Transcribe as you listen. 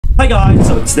Hi guys,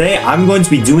 so today I'm going to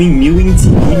be doing MEWING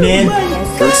TV Man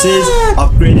versus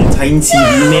upgraded Titan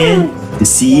TV Man to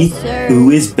see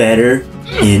who is better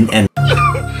in M.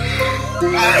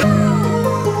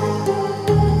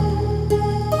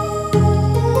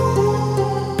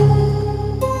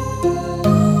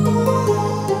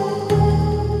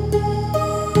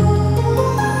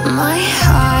 My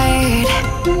heart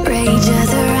rages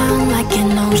around like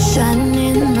an ocean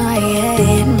in my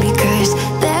head, because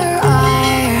there are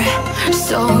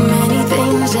so many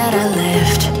things that I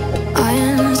left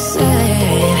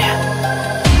unsaid.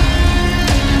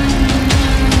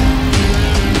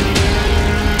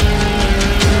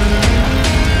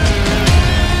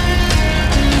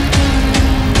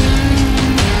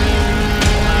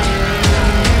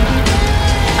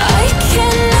 I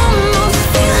can almost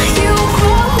feel you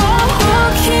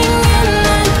walking in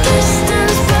the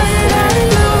distance, but I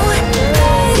know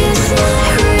that it's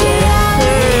not reality.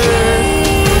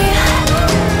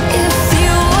 If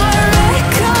you are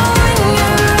echoing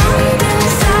around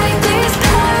inside these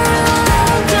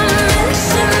parallel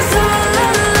dimensions all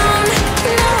alone,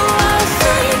 know I'll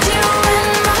find you in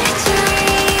my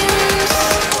dreams.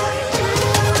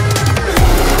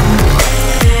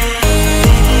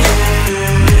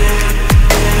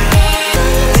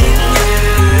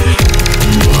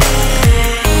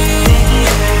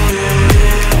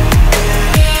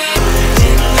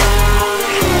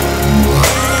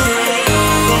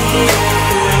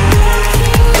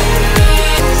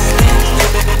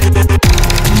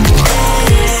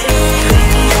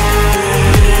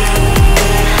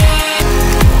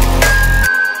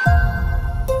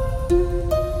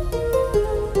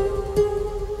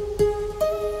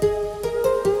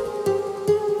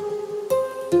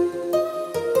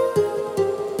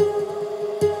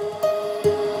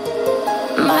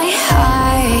 My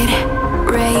heart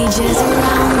rages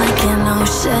around like an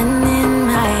ocean in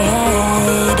my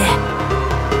head.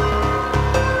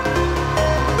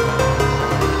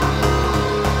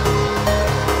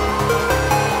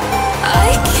 I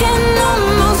can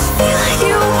almost feel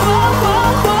you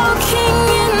walking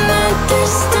in the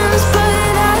distance,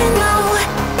 but I know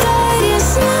that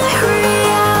it's not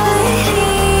reality.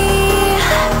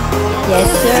 Yes,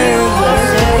 sir.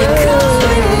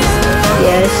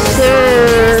 Yes, sir.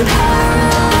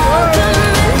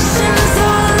 Dimensions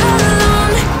all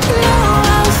alone, know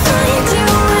I'll find you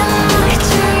in my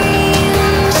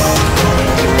dreams.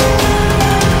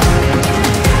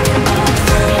 I'll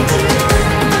find you in my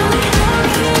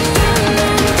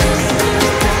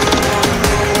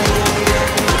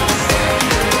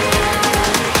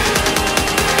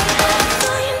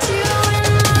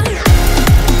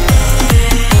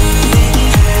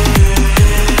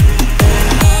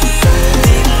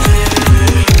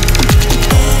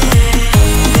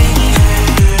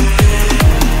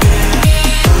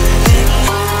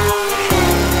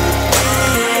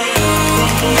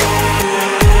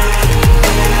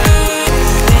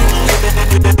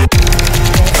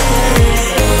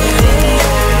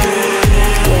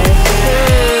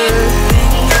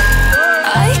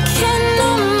I can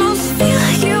almost feel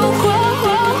you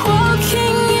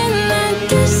walking in the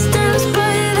distance,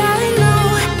 but I know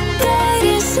that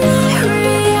it's not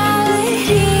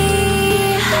reality.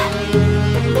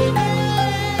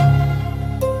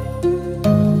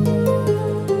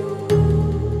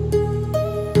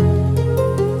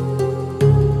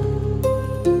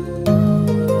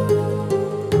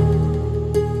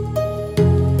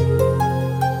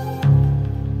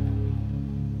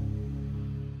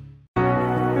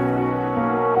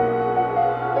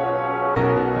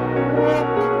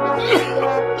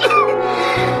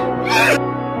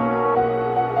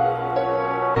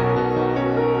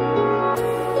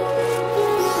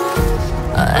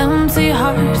 Empty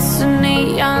hearts and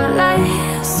neon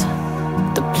lights,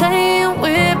 they're playing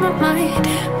with my mind.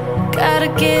 Gotta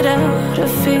get out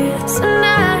of here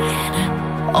tonight.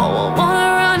 Oh, I wanna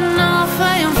run off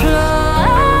and fly,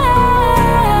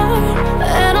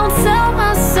 and I'll tell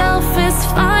myself it's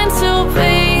fine to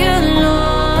be alone,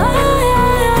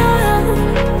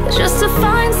 just to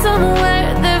find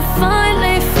somewhere that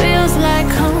finally feels like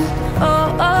home. Oh,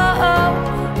 oh, oh.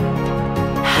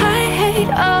 I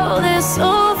hate all this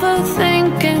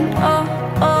overthinking. Oh,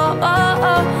 oh,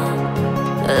 oh, oh.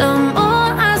 The more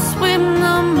I swim,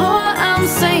 the more I'm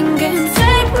sinking.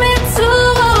 Take me to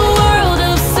a world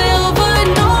of silver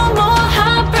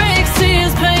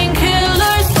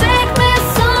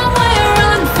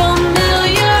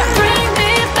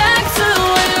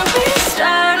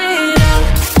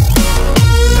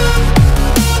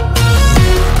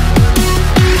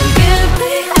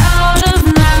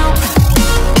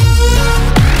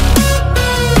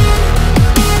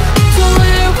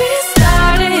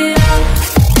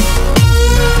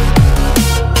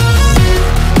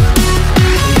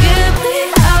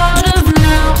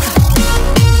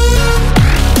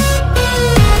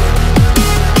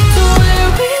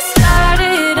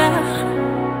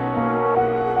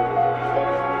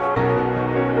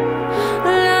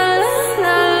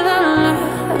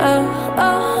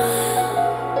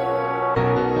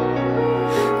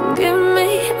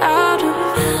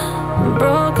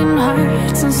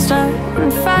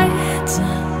and fights,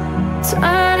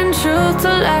 turning truth to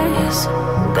lies.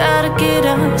 Gotta get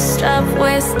up, stop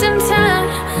wasting time.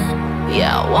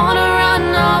 Yeah, I wanna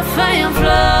run off and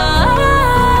fly.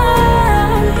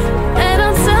 And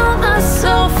I'll tell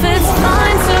myself it's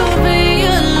fine to be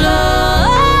alone,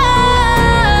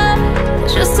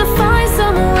 just to find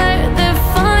somewhere that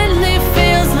finally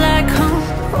feels like home.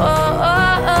 Oh,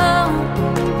 oh, oh.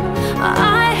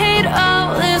 I hate all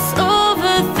this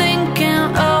overthinking.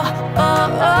 Oh, oh,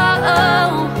 oh,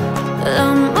 oh. The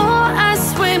more I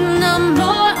swim, the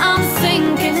more I'm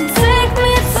sinking. Take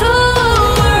me to a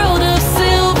world of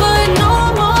silver. No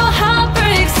more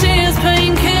heartbreaks, tears,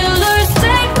 painkillers.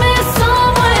 Take me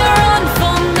somewhere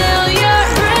unfamiliar.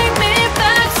 Bring me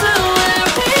back to where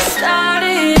we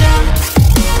started out.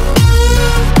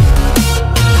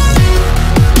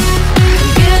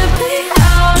 Get me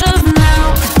out of now,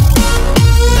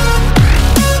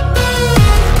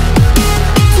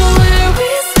 to where we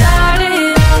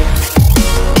started out.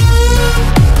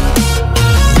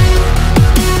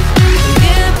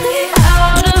 Get me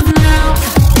out of now,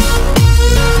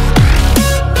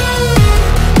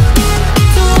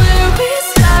 to where we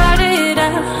started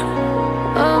out.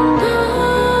 Oh no,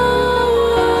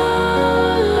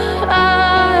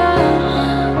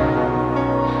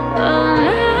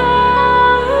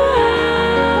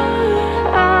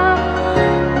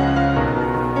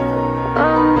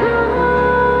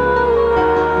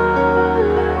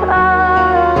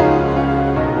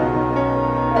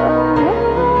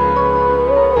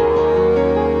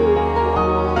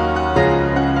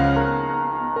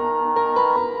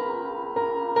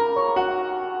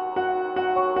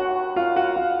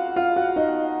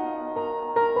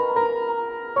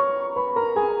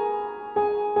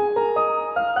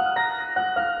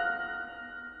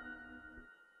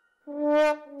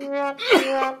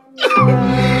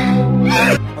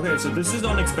 Okay, so this is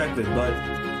unexpected, but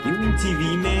Mewing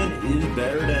TV Man is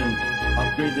better than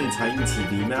upgraded Titan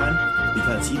TV Man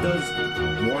because he does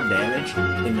more damage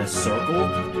in a circle,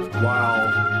 while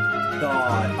the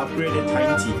upgraded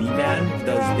Titan TV Man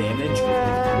does damage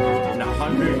in a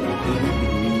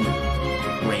 180-degree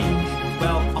range.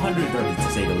 Well, 130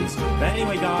 to say the least. But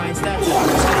anyway, guys, that's it.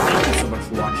 Thank you so much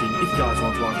for watching. If you guys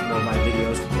want to watch more of my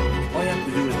videos, all you have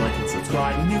to do is like and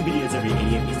subscribe. New videos every 8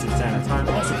 AM Eastern Standard Time.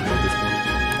 Also, click on Discord.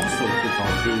 Also, click on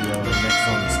video next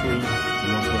on the screen. You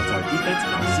want to go to our defense,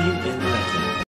 and I'll see you in the